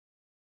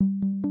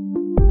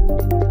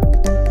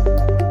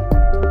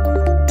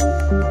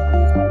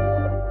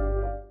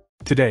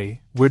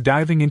Today, we're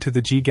diving into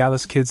the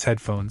Galice Kids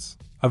headphones,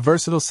 a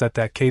versatile set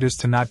that caters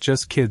to not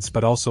just kids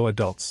but also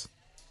adults.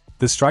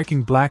 The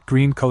striking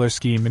black-green color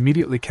scheme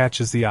immediately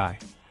catches the eye,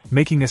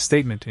 making a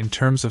statement in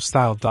terms of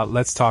style.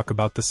 Let's talk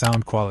about the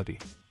sound quality.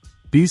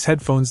 These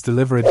headphones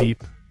deliver a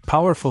deep,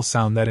 powerful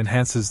sound that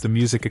enhances the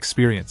music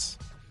experience.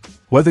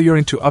 Whether you're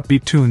into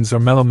upbeat tunes or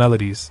mellow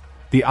melodies,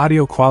 the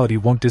audio quality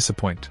won't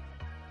disappoint.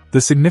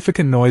 The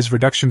significant noise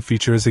reduction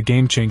feature is a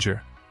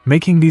game-changer,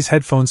 making these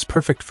headphones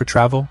perfect for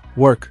travel,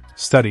 work,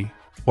 study,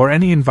 or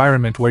any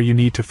environment where you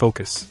need to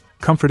focus.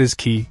 Comfort is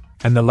key,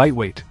 and the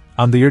lightweight,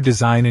 on-the-ear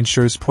design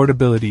ensures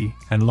portability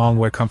and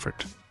long-wear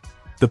comfort.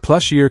 The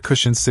plush ear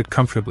cushions sit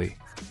comfortably,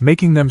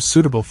 making them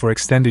suitable for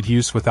extended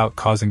use without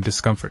causing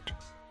discomfort.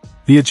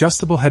 The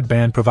adjustable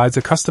headband provides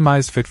a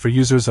customized fit for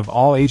users of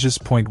all ages.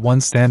 One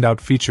standout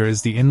feature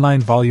is the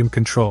inline volume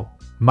control,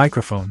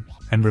 microphone,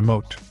 and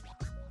remote.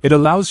 It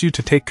allows you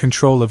to take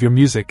control of your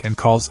music and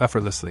calls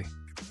effortlessly.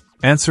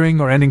 Answering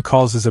or ending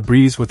calls is a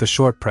breeze with a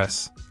short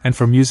press, and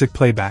for music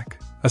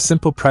playback, a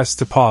simple press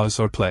to pause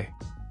or play.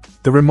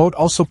 The remote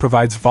also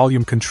provides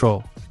volume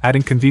control,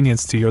 adding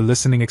convenience to your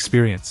listening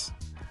experience.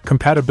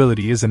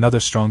 Compatibility is another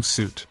strong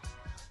suit.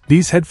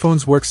 These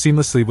headphones work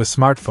seamlessly with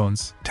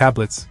smartphones,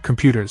 tablets,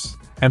 computers,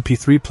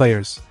 MP3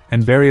 players,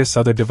 and various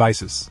other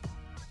devices.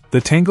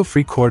 The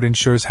tangle-free cord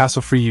ensures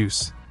hassle-free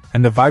use,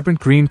 and the vibrant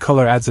green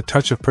color adds a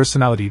touch of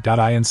personality.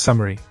 In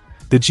summary,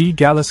 the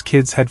Galice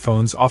Kids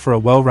headphones offer a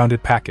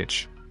well-rounded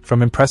package,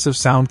 from impressive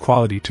sound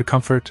quality to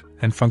comfort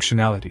and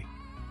functionality.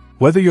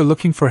 Whether you're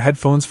looking for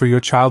headphones for your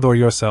child or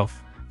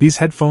yourself, these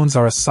headphones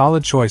are a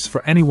solid choice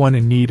for anyone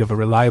in need of a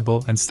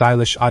reliable and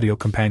stylish audio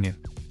companion.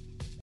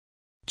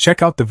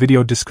 Check out the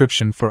video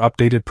description for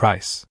updated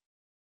price.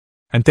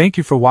 And thank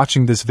you for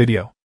watching this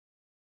video.